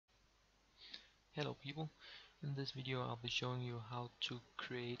Hello people, in this video I'll be showing you how to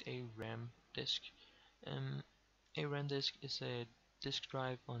create a RAM disk. Um, a RAM disk is a disk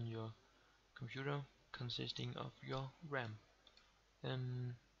drive on your computer consisting of your RAM.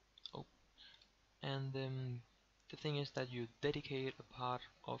 Um, oh, and the thing is that you dedicate a part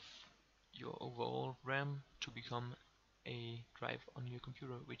of your overall RAM to become a drive on your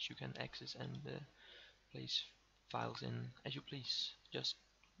computer which you can access and place files in as you please, just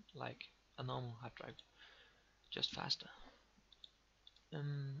like a normal hard drive, just faster.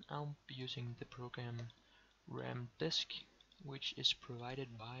 I'll be using the program RAM disk, which is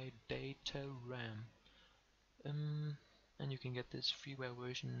provided by Data RAM. And you can get this freeware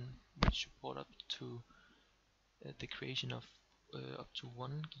version which support up to the creation of up to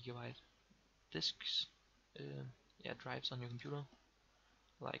 1 GB disks, drives on your computer.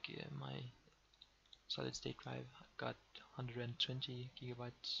 Like my solid state drive got 120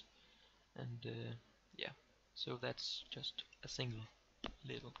 gigabytes, and yeah, so that's just a single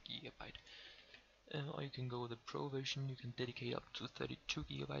little gigabyte. Or you can go with the Pro version. You can dedicate up to 32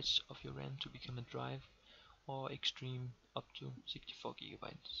 gigabytes of your RAM to become a drive, or Extreme up to 64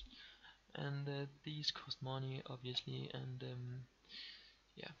 gigabytes. And these cost money, obviously. And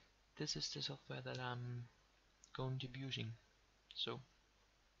yeah, this is the software that I'm going to be using. So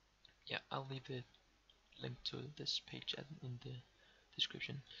yeah, I'll leave the link to this page in the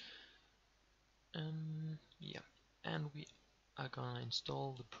description. Yeah, and we are gonna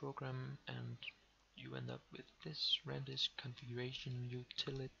install the program, and you end up with this RAM disk configuration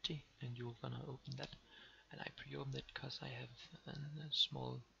utility, and you're gonna open that. And I pre-opened it because I have a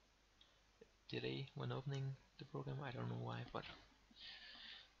small delay when opening the program. I don't know why, but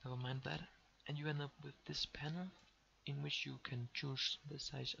never mind that. And you end up with this panel in which you can choose the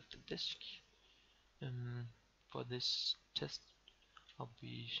size of the disk. For this test I'll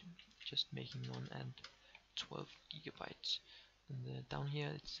be just making one at 12 gigabytes. And down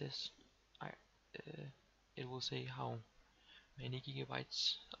here it says it will say how many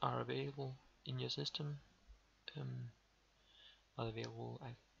gigabytes are available in your system. Not available.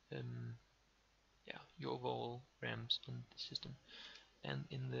 Your overall RAMs on the system. And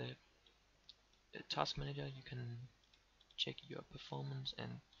in the task manager you can check your performance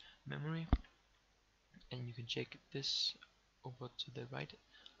and memory, and you can check this over to the right.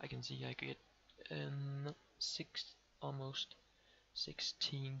 I can see I get almost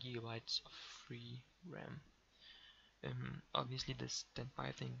 16 gigabytes of free RAM. Obviously this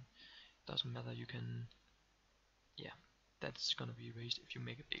standby thing doesn't matter. You can, yeah, that's gonna be erased if you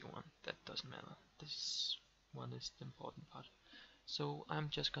make a bigger one. That doesn't matter. This one is the important part. So I'm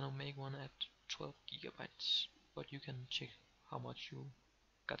just gonna make one at 12 gigabytes, but you can check how much you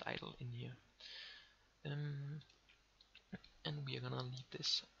got idle in here. And we are gonna leave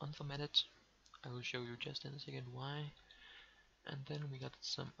this unformatted. I will show you just in a second why. And then we got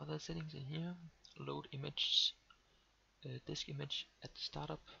some other settings in here. Load image, disk image at the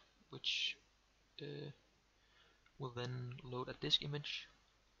startup, which will then load a disk image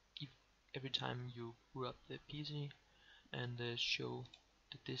every time you boot up the PC, and show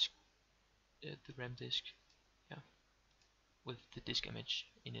the disk, the RAM disk, yeah, with the disk image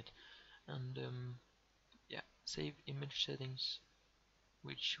in it. And yeah, save image settings,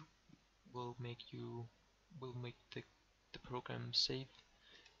 which will make the program save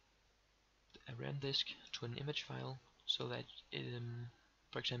a RAM disk to an image file, so that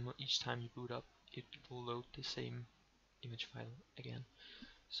for example, each time you boot up, it will load the same image file again.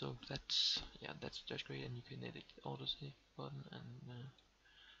 So that's just great, and you can edit the autosave button, and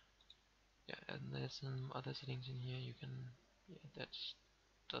and there's some other settings in here. You can, that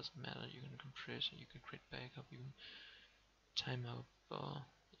doesn't matter. You can compress, you can create backup, you can timeout, or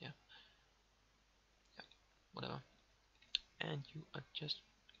yeah, whatever. And you are just,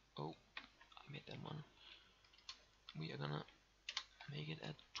 oh, I made that one. We are gonna make it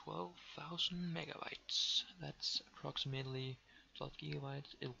at 12,000 megabytes. That's approximately 12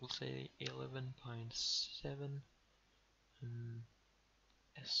 gigabytes. It will say 11.7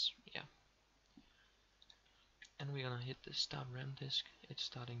 s, yeah. And we're gonna hit the start RAM disk. It's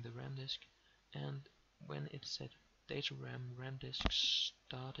starting the RAM disk, and when it said data RAM disk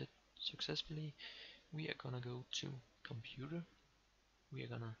started successfully, we are gonna go to computer. We are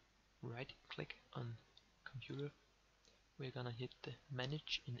gonna right click on computer. We're gonna hit the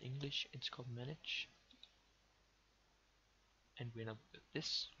manage. In English it's called manage, and we're gonna put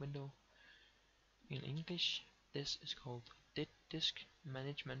this window. In English this is called disk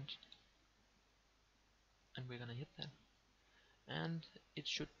management, and we're gonna hit that, and it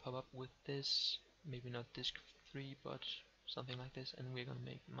should pop up with this, maybe not disk 3 but something like this, and we're gonna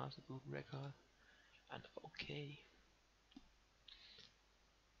make master boot record, and okay.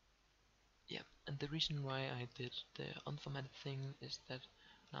 Yeah, and the reason why I did the unformatted thing is that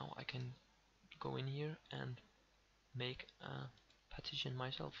now I can go in here and make a partition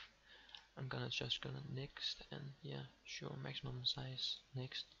myself. I'm just gonna next, and yeah, sure, maximum size,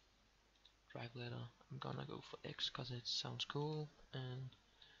 next, drive letter. I'm gonna go for X cause it sounds cool, and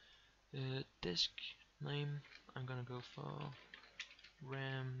disk name, I'm gonna go for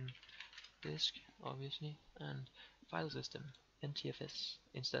RAM disk, obviously, and file system, NTFS,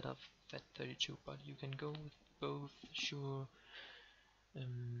 instead of FAT32, but you can go with both, sure.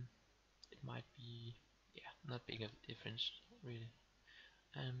 It might be, yeah, not big of a difference, really.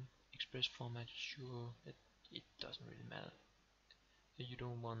 And express format, sure, it doesn't really matter. You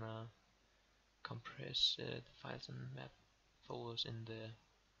don't wanna compress the files and map folders in the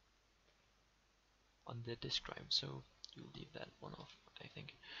on the disk drive, so you leave that one off, I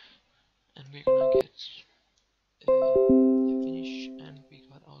think. And we're gonna get finish, and we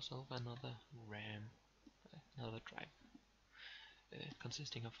got ourselves another RAM, another drive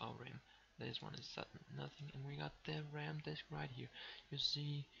consisting of our RAM. This one is nothing, and we got the RAM disk right here. You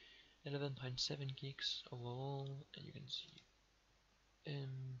see 11.7 gigs overall, and you can see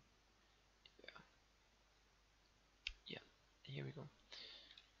um yeah, here we go.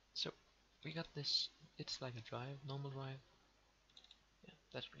 So we got this, it's like a drive, normal drive, yeah,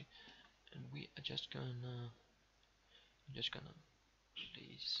 that's great. And we are just gonna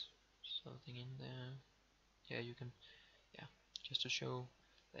place something in there. Yeah, you can, yeah, just to show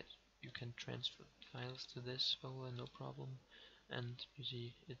that you can transfer files to this folder no problem. And you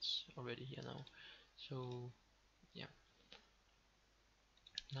see it's already here now. So yeah,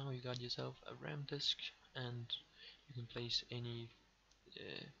 now you got yourself a RAM disk, and you can place any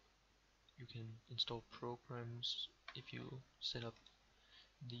you can install programs if you set up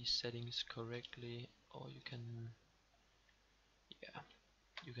these settings correctly, or you can, yeah,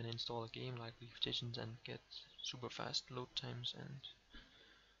 you can install a game like League of Legends and get super fast load times, and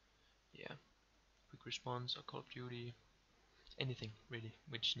yeah, quick response, or Call of Duty, anything really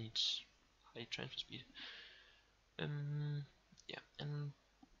which needs high transfer speed. Yeah, and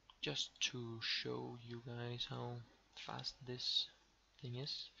just to show you guys how fast this thing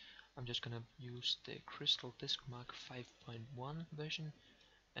is, I'm just gonna use the Crystal Disk Mark 5.1 version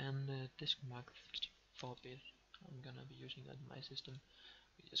and the Disk Mark 64-bit. I'm gonna be using on my system.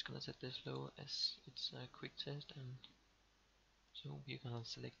 We're just gonna set this low as it's a quick test, and so we're gonna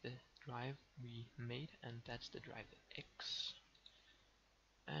select the drive we made, and that's the drive X,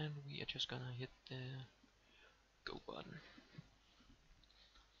 and we are just gonna hit the go button.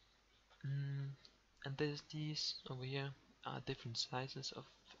 And these over here are different sizes of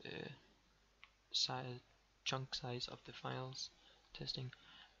chunk size of the files testing,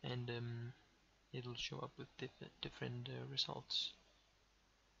 and it'll show up with different results,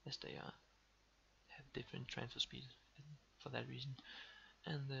 as they have different transfer speed for that reason.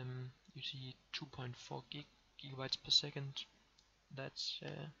 And you see 2.4 gigabytes per second. That's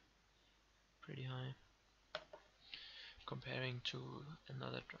pretty high comparing to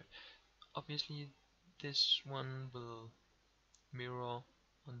another drive. Obviously, this one will mirror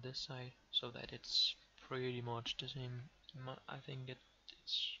on this side so that it's pretty much the same. I think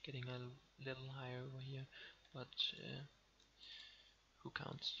it's getting a little higher over here, but who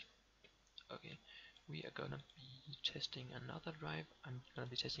counts? Okay, we are gonna be testing another drive. I'm gonna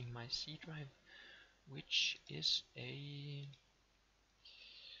be testing my C drive, which is a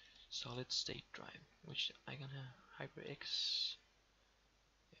solid state drive, which I'm gonna HyperX.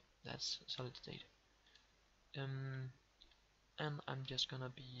 Yeah, that's solid state. And I'm just gonna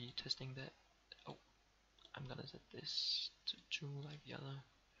be testing the. Oh, I'm gonna set this to 2 like the other,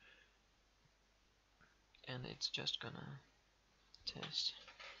 and it's just gonna test.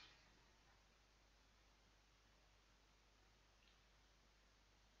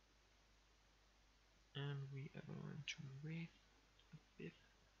 And we are going to wait a bit.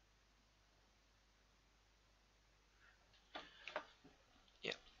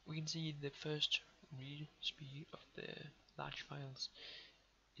 Yeah, we can see the first read speed of the large files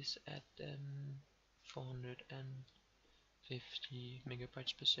is at 450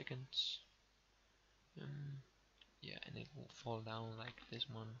 megabytes per second. Yeah, and it will fall down like this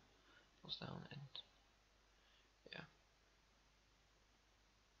one falls down, and yeah,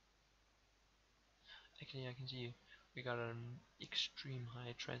 actually I can see we got an extreme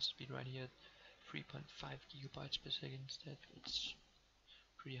high transfer speed right here, 3.5 gigabytes per second. That it's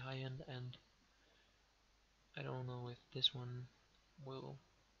pretty high end, and I don't know if this one will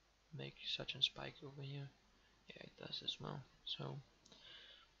make such a spike over here. Yeah, it does as well. So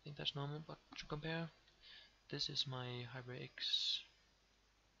I think that's normal, but to compare, this is my HyperX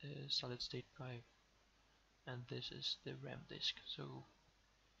solid state drive, and this is the RAM disk. So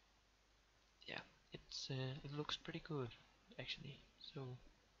yeah, it looks pretty good actually. So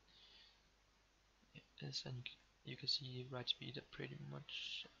yes, and you can see write speed are pretty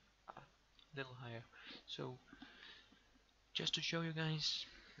much a little higher. So just to show you guys,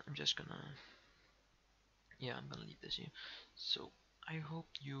 I'm just gonna I'm gonna leave this here. So I hope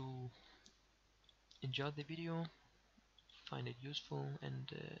you enjoyed the video, find it useful,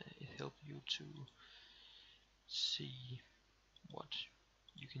 and it helped you to see what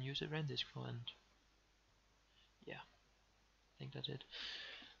you can use a RAM disk for. And yeah, I think that's it.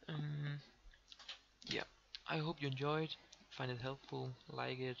 um, yeah, I hope you enjoyed, find it helpful,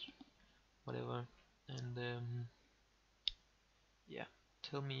 like it, whatever. And yeah,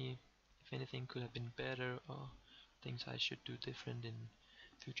 tell me if anything could have been better, or things I should do different in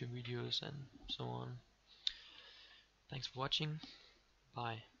future videos, and so on. Thanks for watching.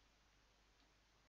 Bye.